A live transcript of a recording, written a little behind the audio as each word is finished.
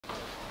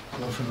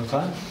Hello from the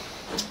Plagne.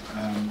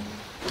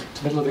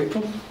 It's middle of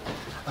April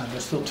and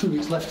there's still 2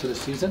 weeks left to the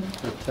season,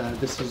 but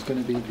this is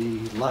going to be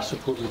the last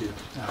report video.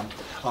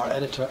 Our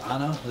editor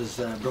Anna has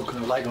broken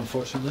her leg,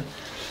 unfortunately,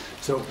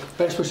 so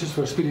best wishes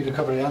for a speedy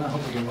recovery, Anna.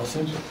 Hope you get well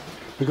soon.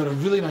 We've got a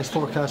really nice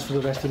forecast for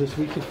the rest of this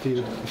week if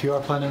you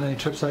are planning any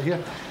trips out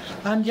here.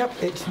 And yep,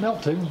 it's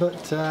melting,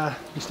 but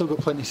we've still got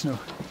plenty of snow.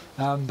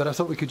 But I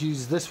thought we could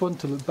use this one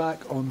to look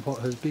back on what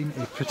has been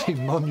a pretty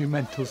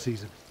monumental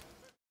season.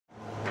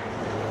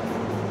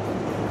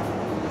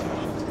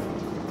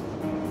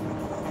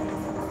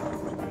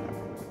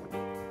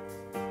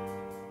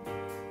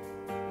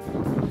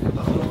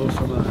 Hello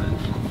from a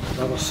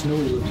rather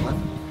snowy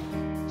Plagne.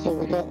 So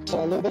we got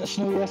a little bit of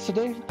snow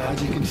yesterday.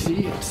 As you can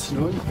see, it's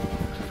snowing.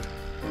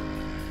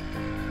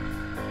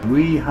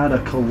 We had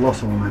a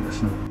colossal amount of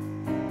snow.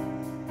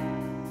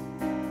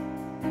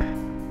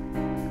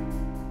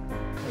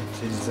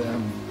 It is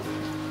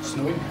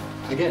snowing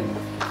again.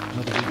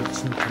 Another wee bit of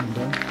snow coming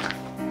down.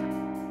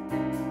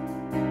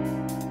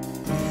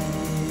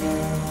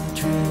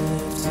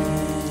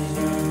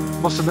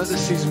 Must admit,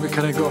 this season we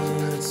kind of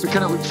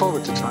look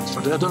forward to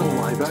transfer day. I don't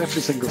know why, but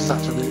every single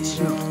Saturday it's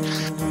snowing.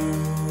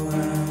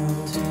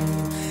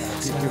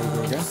 Here we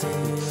go again.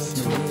 It's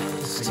snowing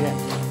again.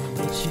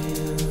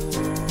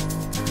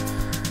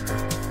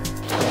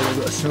 A little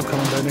bit of snow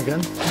coming down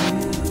again.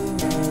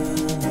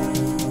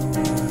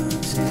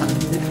 And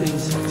it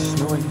is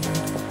snowing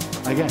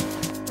again.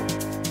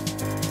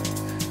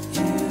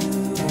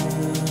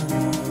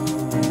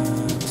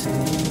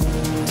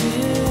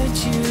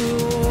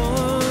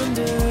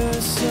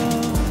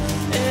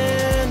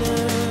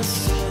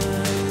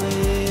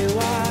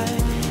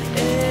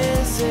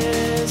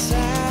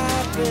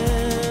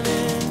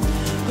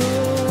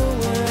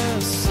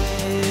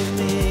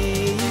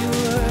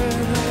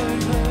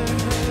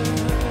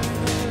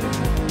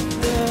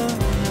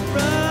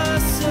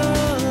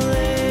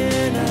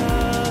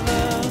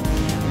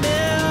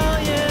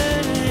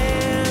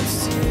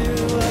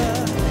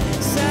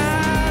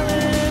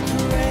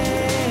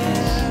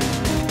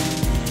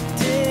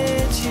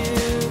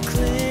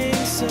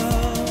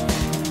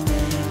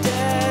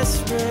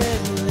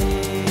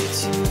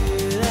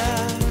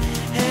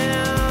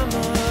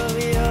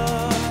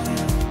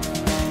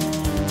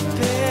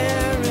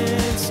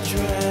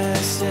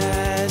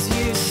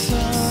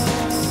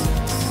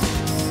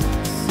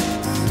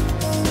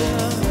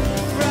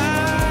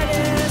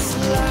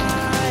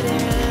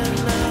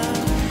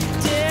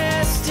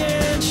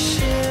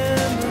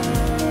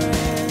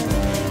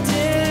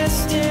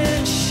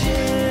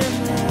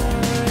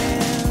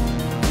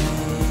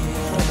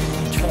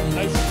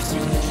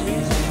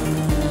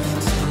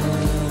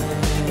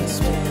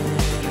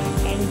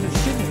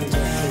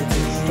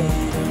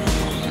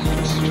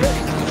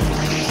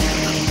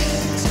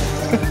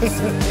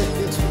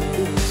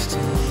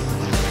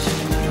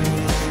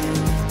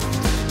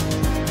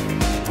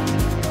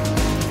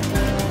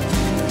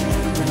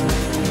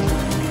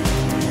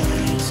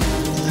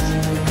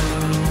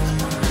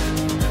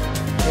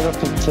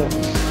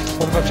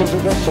 One of my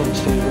favourite restaurants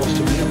here was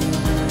to be.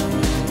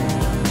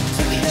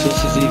 So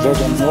this is the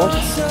Verdun Nord.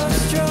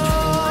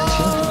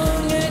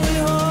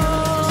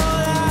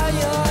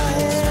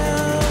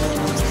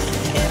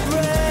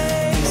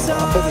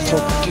 Up at the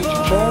top of Duty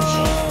Cross,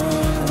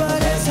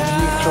 and then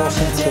you cross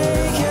into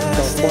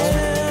Plagne.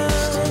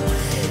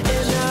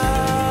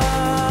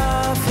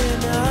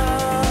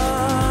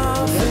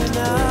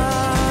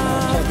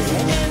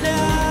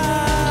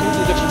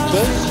 Completely different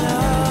place.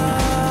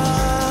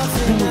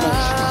 Really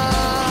nice.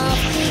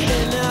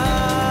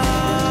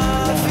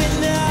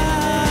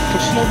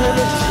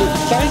 Snowboarders with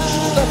science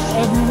stuff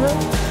everywhere.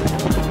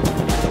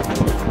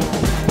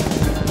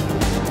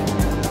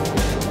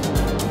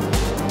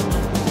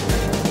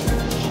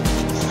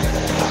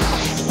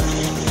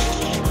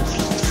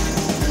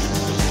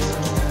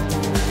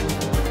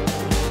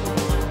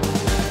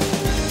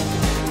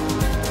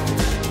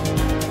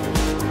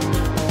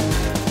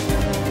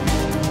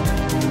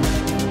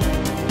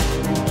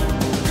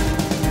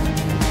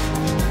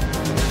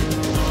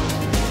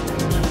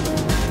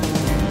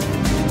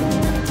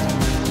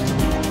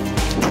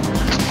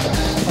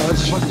 I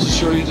just wanted to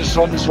show you this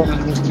one is one of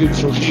the most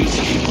beautiful views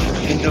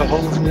in the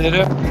whole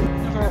area.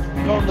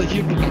 Never normally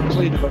hear me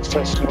complain about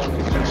fresh snow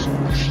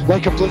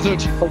like a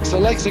blizzard, because I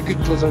like a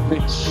good blizzard,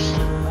 mate.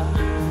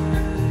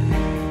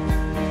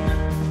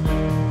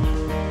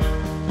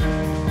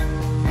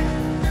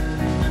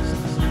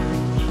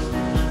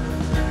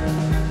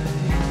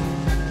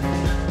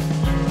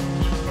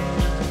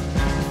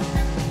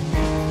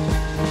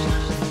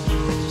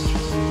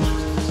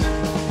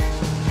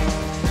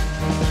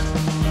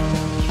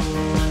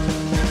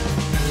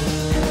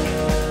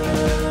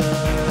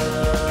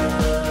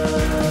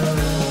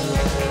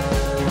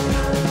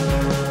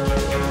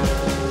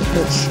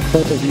 That's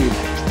quite a view.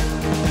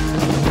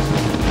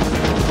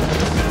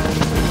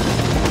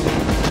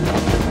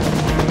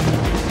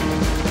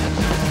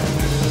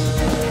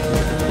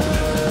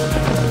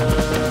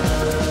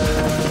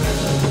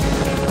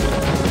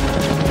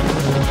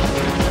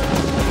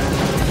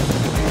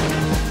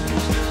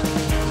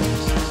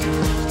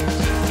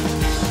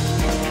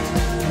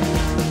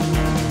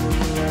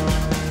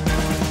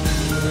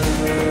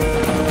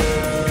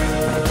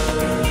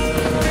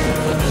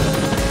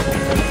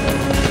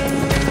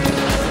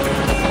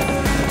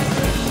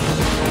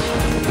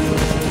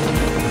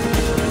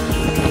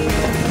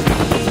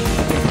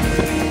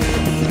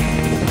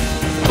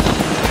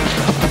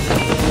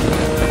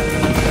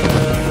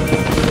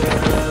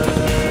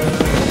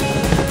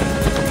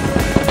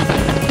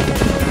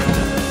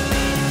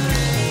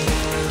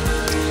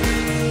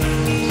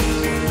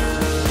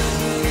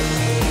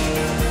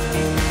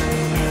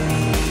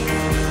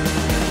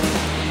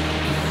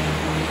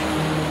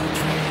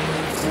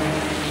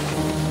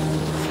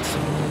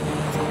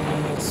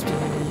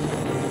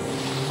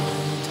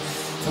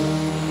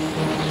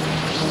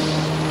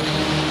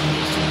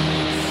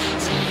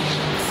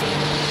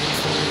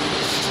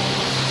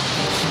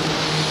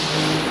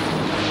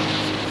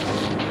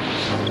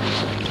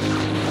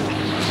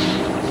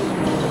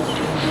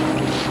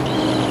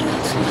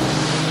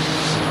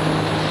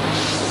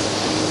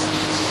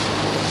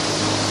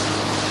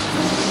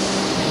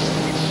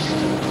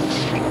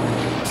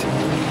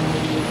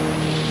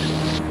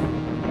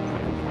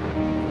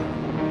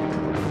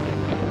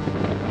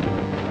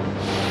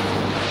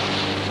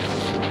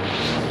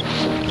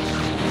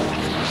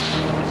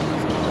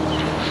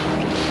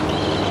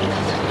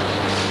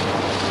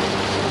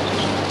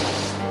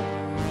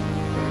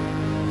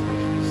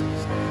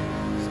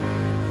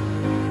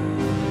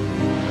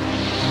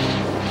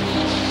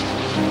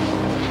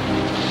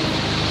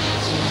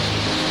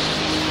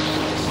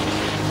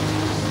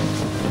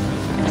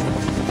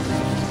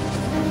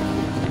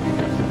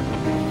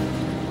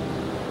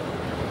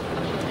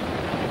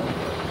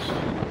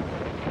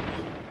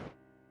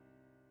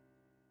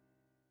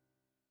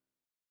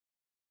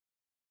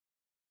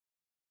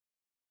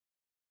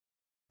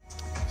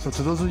 So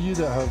to those of you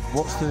that have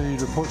watched the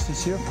reports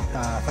this year,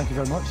 thank you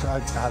very much. I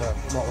had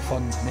a lot of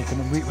fun making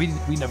them.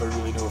 We never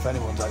really know if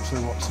anyone's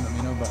actually watching them,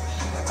 you know, but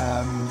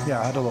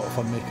yeah, I had a lot of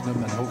fun making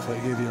them, and hopefully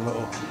it gave you a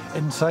little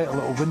insight, a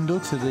little window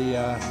to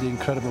the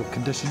incredible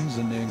conditions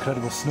and the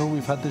incredible snow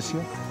we've had this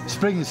year.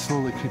 Spring is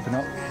slowly creeping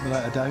up,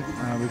 without a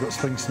doubt. We've got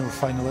spring snow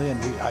finally, and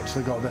we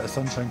actually got a bit of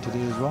sunshine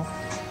today as well.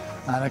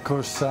 And of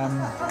course,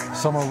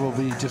 summer will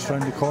be just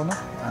round the corner,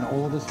 and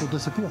all of this will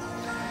disappear.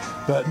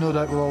 But no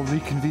doubt we'll all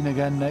reconvene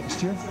again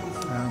next year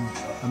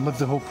and live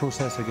the whole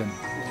process again.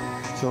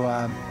 So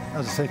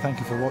as I say, thank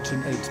you for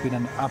watching. It's been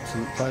an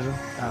absolute pleasure.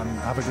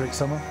 Have a great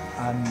summer,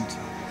 and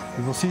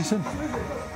we will see you soon.